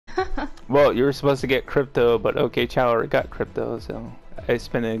Well, you were supposed to get crypto, but Okechow already got crypto, so I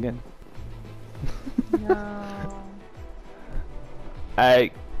spent it again. No. I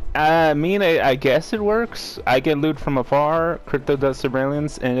guess it works. I get loot from afar, crypto does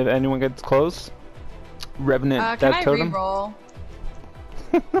surveillance, and if anyone gets close, Revenant Can death I totem. reroll?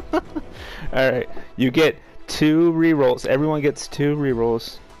 Alright, you get 2 rerolls. Everyone gets 2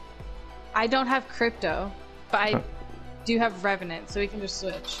 rerolls. I don't have crypto, but I do have Revenant, so we can just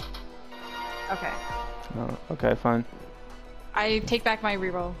switch. Okay. Oh, okay, fine. I take back my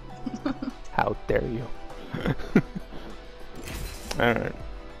reroll. How dare you? Alright.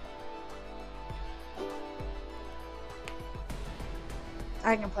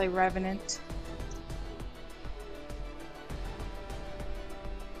 I can play Revenant.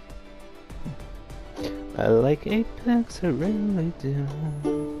 I like Apex, I really do.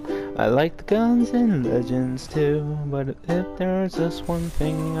 I like the guns and Legends too, but if there's just one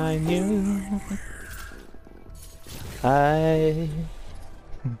thing I knew, I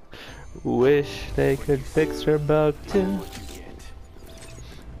wish they could fix her bug too.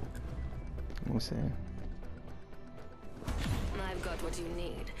 We'll see. I've got what you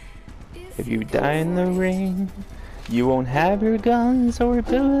need. If you die in the ring, you won't have your guns or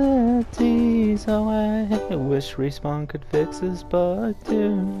abilities. So I wish Respawn could fix this bug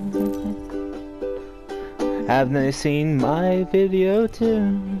too. Have they seen my video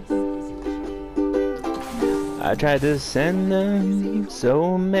too? I tried to send them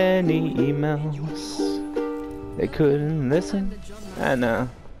so many emails. They couldn't listen. I know.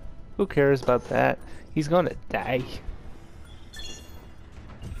 Who cares about that? He's gonna die.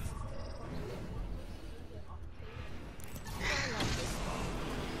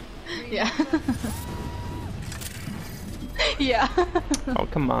 Yeah. Yeah. Oh,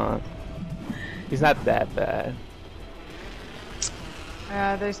 come on. He's not that bad.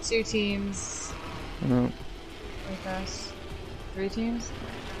 There's 2 teams No. with us. 3 teams?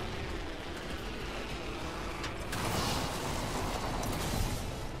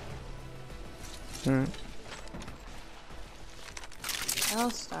 Alright.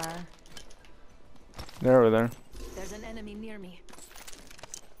 L-Star. They're over there. There's an enemy near me.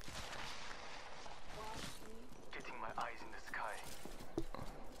 Getting my eyes in the sky.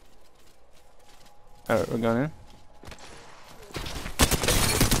 Alright, we're going in.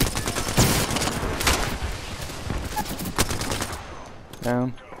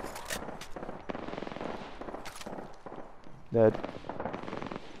 Down. Dead.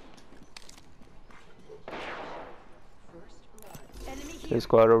 Enemy here. There's a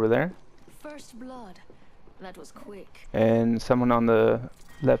squad over there. First blood. That was quick. And someone on the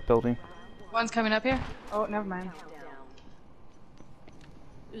left building. One's coming up here? Oh, never mind.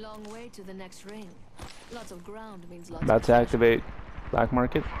 Long way to the next ring. Lots of ground means lots About of to activate Black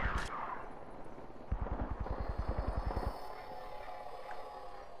Market.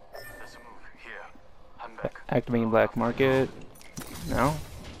 Let's move here. I'm back. Activating Black Market. Now.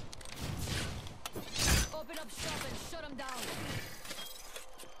 Open up shop and shut them down.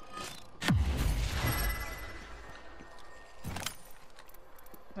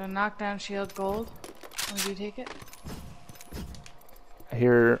 The knockdown shield gold. Would you take it? I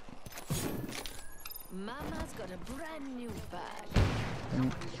hear. Mama's got a brand new bag.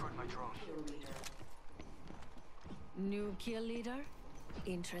 Destroyed my drone. New kill leader?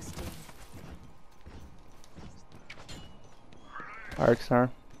 Interesting. Arc Star.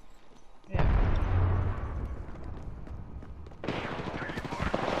 Yeah.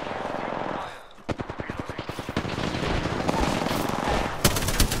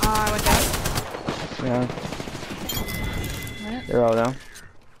 I went down. Yeah. Right. They're all down.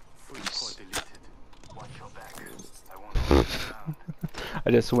 Full squad deleted. Watch your back. I won't let you down.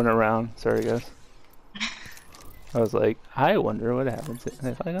 I just went around. Sorry, guys. I was like, I wonder what happens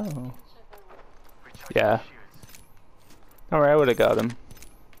if I go. Recharge Yeah. my shields. Alright, I would have got him.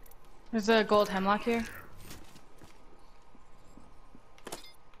 There's a gold hemlock here.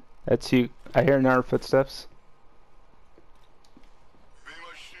 That's you. I hear our footsteps.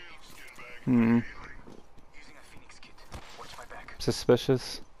 Hmm. Using a Phoenix kit. Watch my back.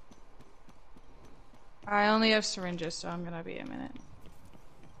 Suspicious. I only have syringes, so I'm gonna be a minute.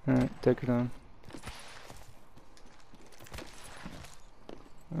 Alright, take it on.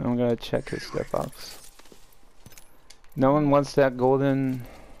 I'm gonna check his step box. No one wants that golden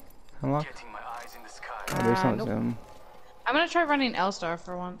hemlock? Getting my eyes in the sky. Oh, there's no nope. zoom. I'm gonna try running L-Star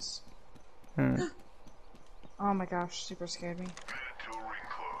for once. Alright. Oh my gosh, super scared me.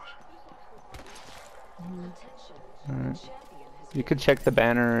 Alright. You could check the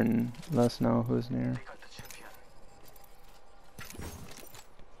banner and let us know who's near. They got the champion.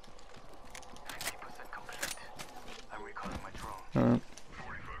 Alright.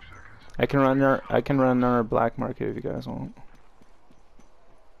 I can run our black market if you guys want.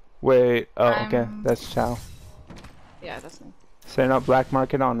 Wait, oh okay, that's Chow. Yeah, that's me. Setting up black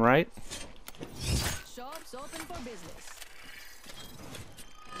market on right. Shops open for business.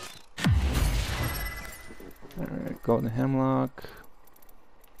 Alright, golden hemlock.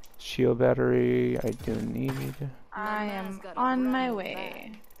 Shield battery, I do need. I am on my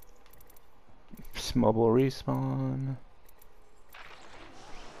way. Mobile respawn.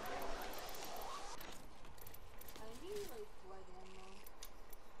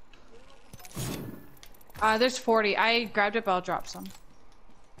 There's 40. I grabbed it, but I'll drop some.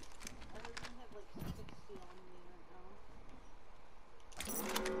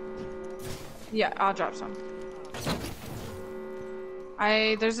 Yeah, I'll drop some.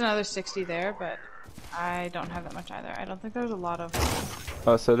 There's another 60 there, but I don't have that much either. I don't think there's a lot of.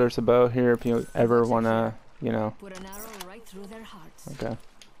 Oh, so there's a bow here if you ever wanna, you know. Put an arrow right through their hearts. Okay.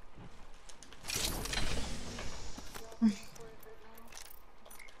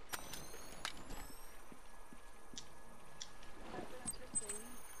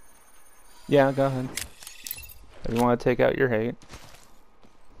 Yeah, go ahead. If you want to take out your hate.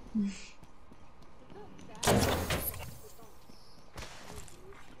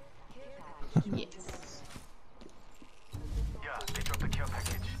 Yes. Yeah, they dropped the care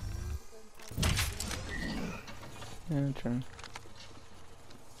package. Yeah, turn.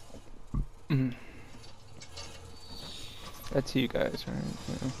 That's you guys, right?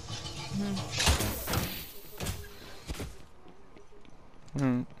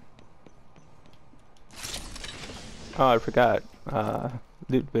 Yeah. Oh, I forgot.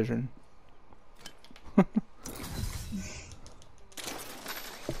 Loot vision.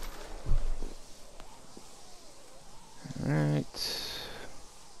 Alright.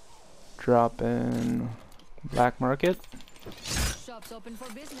 Drop in black market. Shops open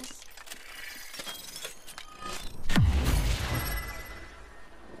for business.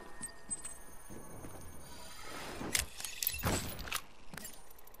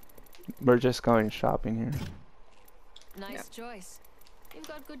 We're just going shopping here. Nice choice. You've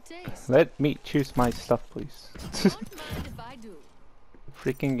got good taste. Let me choose my stuff, please. Don't mind if I do.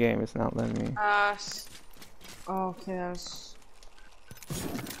 Freaking game is not letting me. Oh, okay, that was.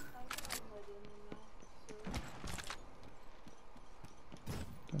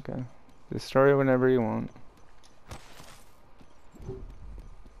 Okay. Destroy whenever you want.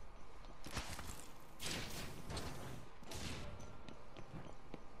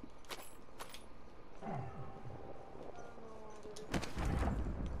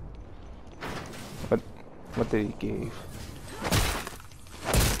 What did he give?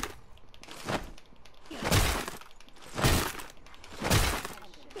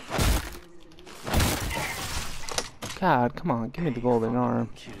 God, come on, give me the golden arm.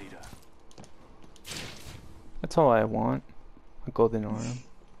 That's all I want. A golden arm.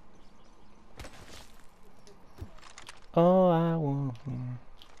 All I want.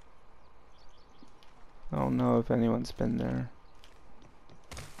 I don't know if anyone's been there.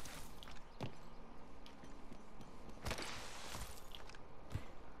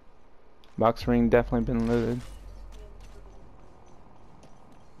 Box ring definitely been looted.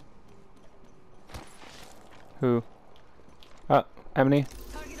 Who? Oh, Ebony.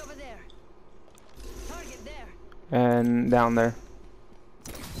 Target over there. Target there. And down there.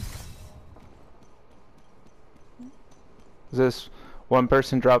 Is this one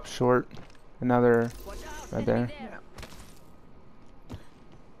person dropped short? Another Watch out. right there.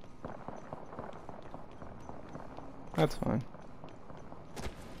 That's fine.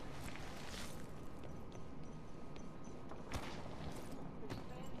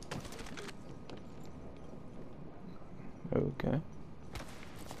 Okay.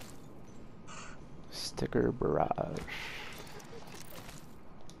 Sticker barrage.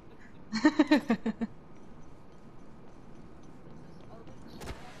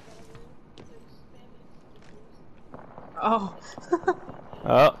 Oh.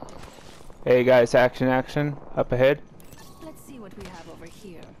 Oh. Hey guys, action, action. Up ahead. Let's see what we have over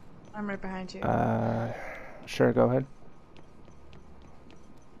here. I'm right behind you. Sure, go ahead.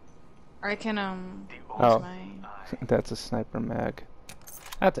 I can, Oh. use my... That's a sniper mag.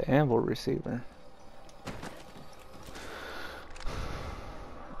 That's an anvil receiver.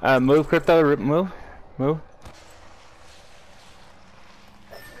 Move, Crypto, move. Move.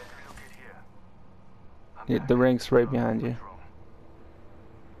 Yeah, the ring's right behind you.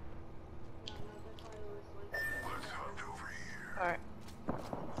 Alright.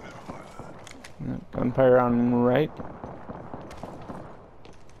 Gunfire on right.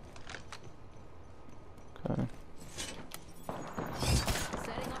 Okay.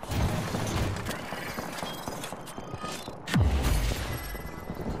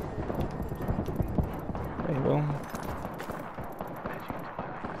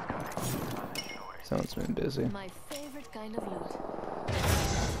 Someone's been busy. My favorite kind of loot.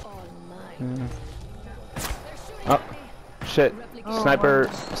 All mine. Oh, shit. Oh, Sniper,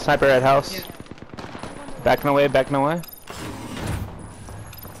 wow. sniper at house. Yeah. Backing away, backing away.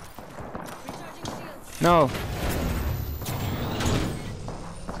 No.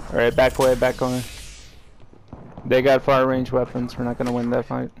 Alright, back away, back away. They got far range weapons. We're not gonna win that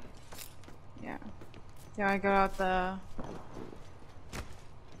fight. Yeah. Yeah, I got out the.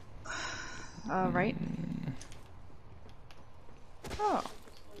 Right? Oh.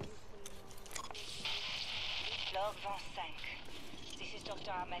 Log 25. This is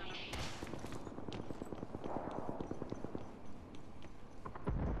Dr. Armani.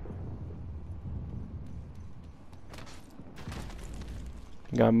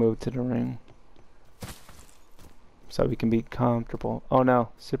 Gotta move to the ring. So we can be comfortable. Oh no,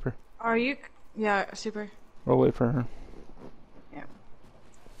 super. Are you? Yeah, super. We'll wait for her. Yeah.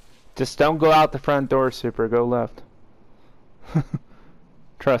 Just don't go out the front door, super. Go left.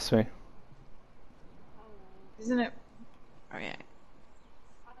 Trust me. Isn't it? Oh yeah.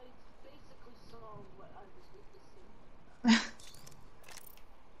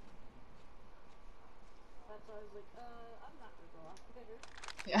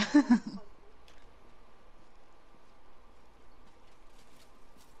 Yeah.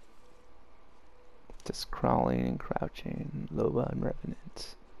 Just crawling and crouching, Loba and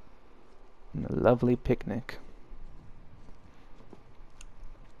Revenants. And a lovely picnic.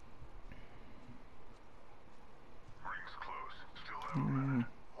 Rings close. Still have Wanna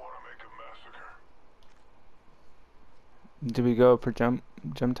make a massacre? Do we go for jump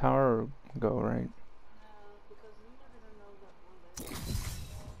tower or go right?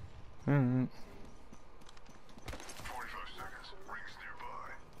 Alright. 45 seconds. Rings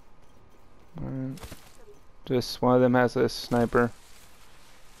nearby. Alright. Just one of them has a sniper.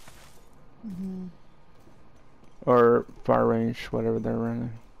 Or far range, whatever they're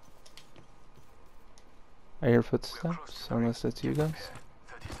running. I hear footsteps, unless it's you guys.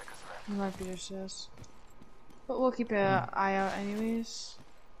 30 seconds left. It might be just us. But we'll keep an eye out anyways.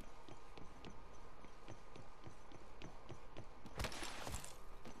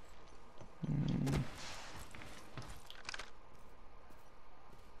 Get in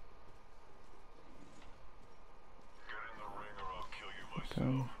the ring or I'll kill you Okay.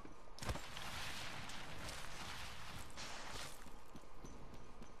 myself.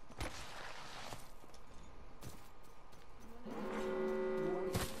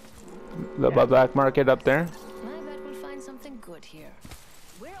 The black market up there. I bet we'll find something good here.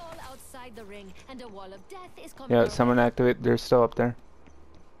 We're all outside the ring, and a wall of death is coming. Yeah, our someone way. activate. They're still up there.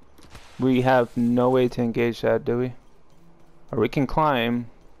 We have no way to engage that, do we? Or we can climb.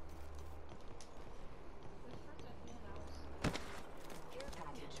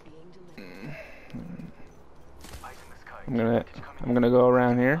 Eyes in the sky. I'm gonna go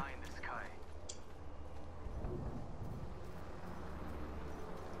around here. Eye in the sky.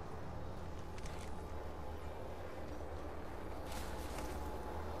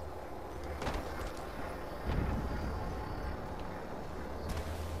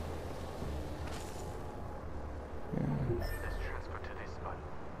 Let's transfer to this spot.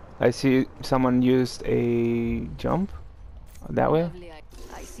 I see someone used a jump that way. Lovely.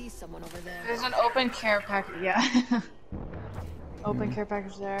 I see someone over there. There's an open care package. Yeah. Open care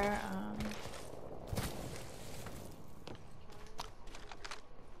package there.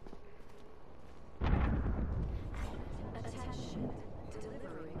 Attention.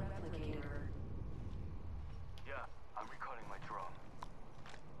 Delivering replicator. Yeah, I'm recalling my drone.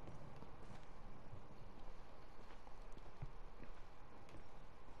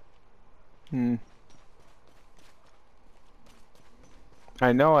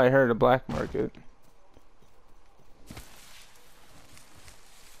 I know I heard a black market.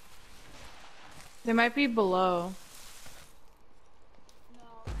 They might be below.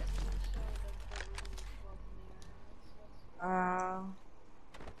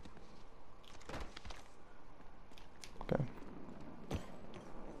 Okay.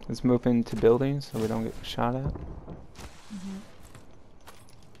 Let's move into buildings so we don't get shot at.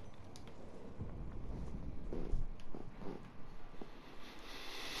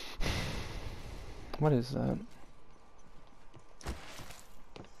 What is that?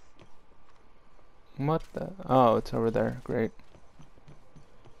 What the? Oh, it's over there. Great.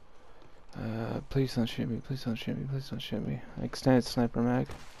 Please don't shoot me. Please don't shoot me. Please don't shoot me. Extended sniper mag.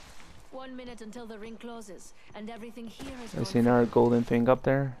 1 minute until the ring closes, and everything here is. I going see another golden thing up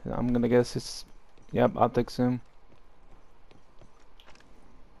there. I'm gonna guess it's. Yep, optic zoom.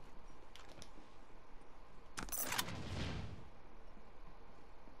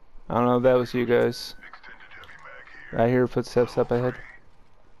 I don't know if that was you guys. I hear footsteps up ahead.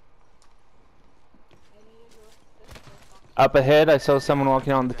 Up ahead, I saw someone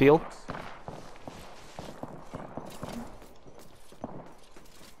walking on the field.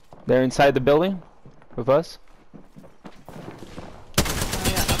 They're inside the building with us.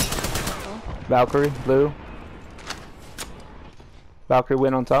 Valkyrie, blue. Valkyrie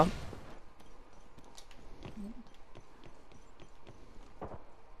went on top.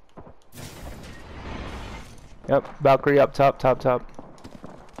 Yep, Valkyrie up top, top.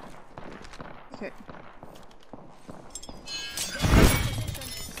 Okay.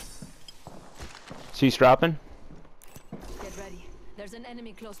 She's dropping. Get ready. There's an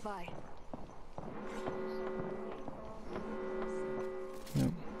enemy close by. Yep.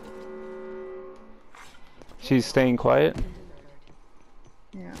 She's staying quiet.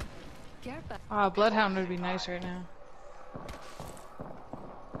 Yeah. Careful. Bloodhound would be nice right now.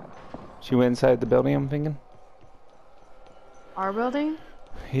 She went inside the building, I'm thinking. Our building?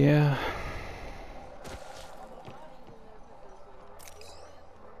 Yeah.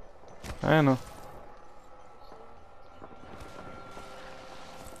 I don't know.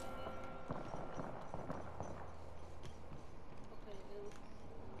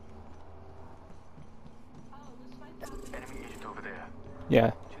 Enemy agent over there.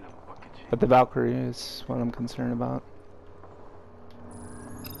 Yeah. But the Valkyrie is what I'm concerned about.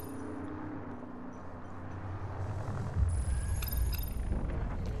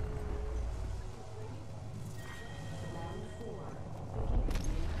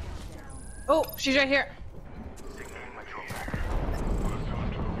 Oh, she's right here.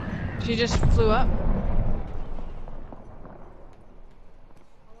 She just flew up.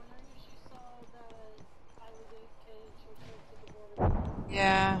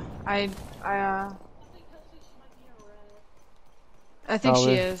 Yeah, I think she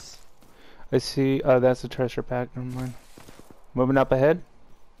Probably. is. I see. Oh, that's a treasure pack. Never mind. Moving up ahead.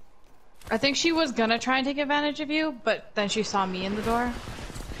 I think she was gonna try and take advantage of you, but then she saw me in the door.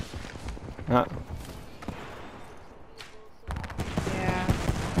 Ah, Yeah.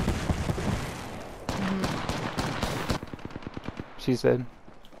 she's dead.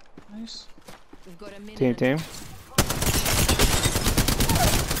 Nice. We've got a minute. Team.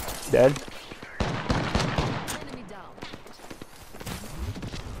 Dead. Enemy down.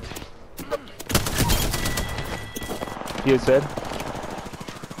 He is dead.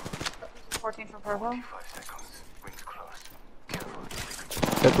 14 for purple. 5 seconds. Rings close. Careful.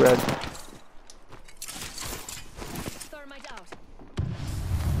 That's red. Thermite out.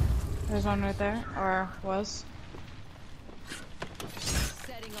 There's one right there, or was.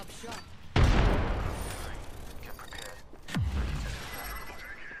 Setting up shop. Get prepared.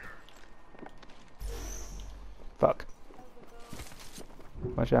 Fuck.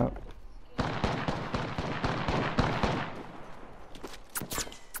 Watch out.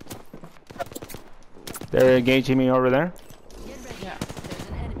 They're engaging me over there. Get ready. Yeah. There's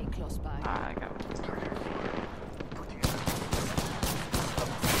an enemy close by. I got it.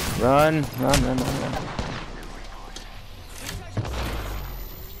 Run. Signaling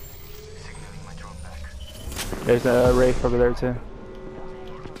my drone back. There's a Wraith over there too.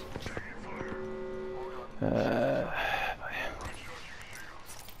 Hold on,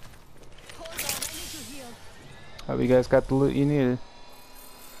 I need to heal. Hope you guys got the loot you needed.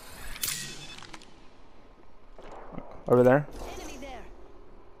 Over there. Enemy there.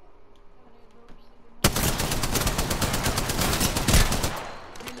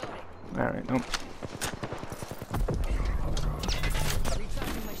 Reloading. Alright, nope.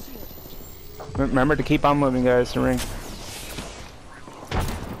 Recharging my shield. Remember to keep on moving, guys, the ring.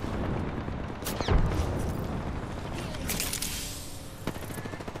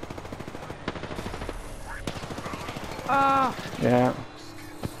 Oh, Yeah.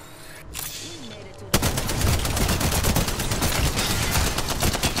 We made it to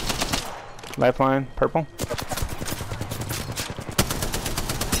the Lifeline, purple.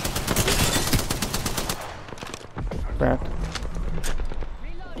 Cracked.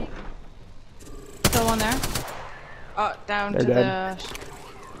 reloading. still one there. Oh, down They're to dead. the.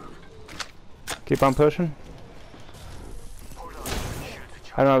 Keep on pushing.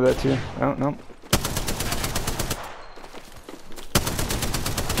 I don't know that too. Oh, no.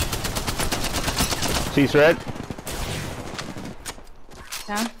 She's red.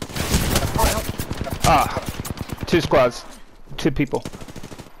 Down. Ah. 2 squads. 2 people.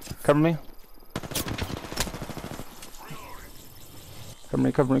 Cover me.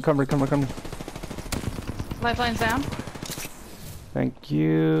 Cover me. Lifeline's down. Thank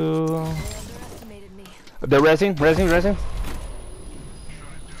you. They underestimated me. They're resing.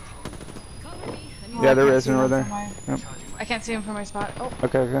 Oh, Yeah, I there can't is see one over him there. from my- Yep. I can't see him from my spot. Oh,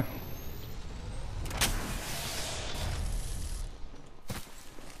 Okay, okay.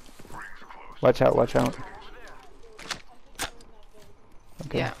 Watch out, watch out.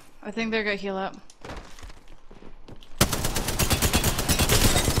 Okay. yeah. I think they're gonna heal up.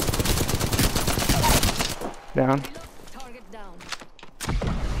 Down. Target down.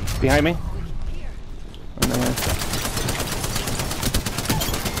 Behind me. Oh, no.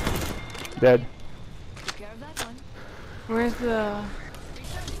 Dead. Take care of that one. Where's the?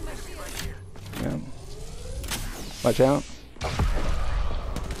 Yeah. Watch out.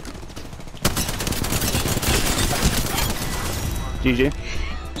 GG.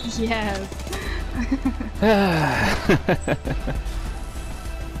 Yes.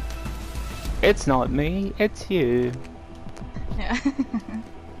 It's not me, it's you. Yeah.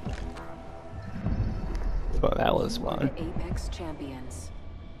 Well, that was You are fun. the Apex champions.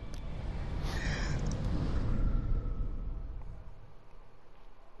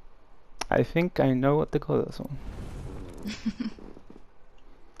 I think I know what to call this one.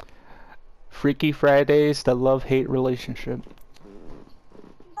 Freaky Fridays, the love-hate relationship.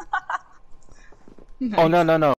 Oh, no, no, no.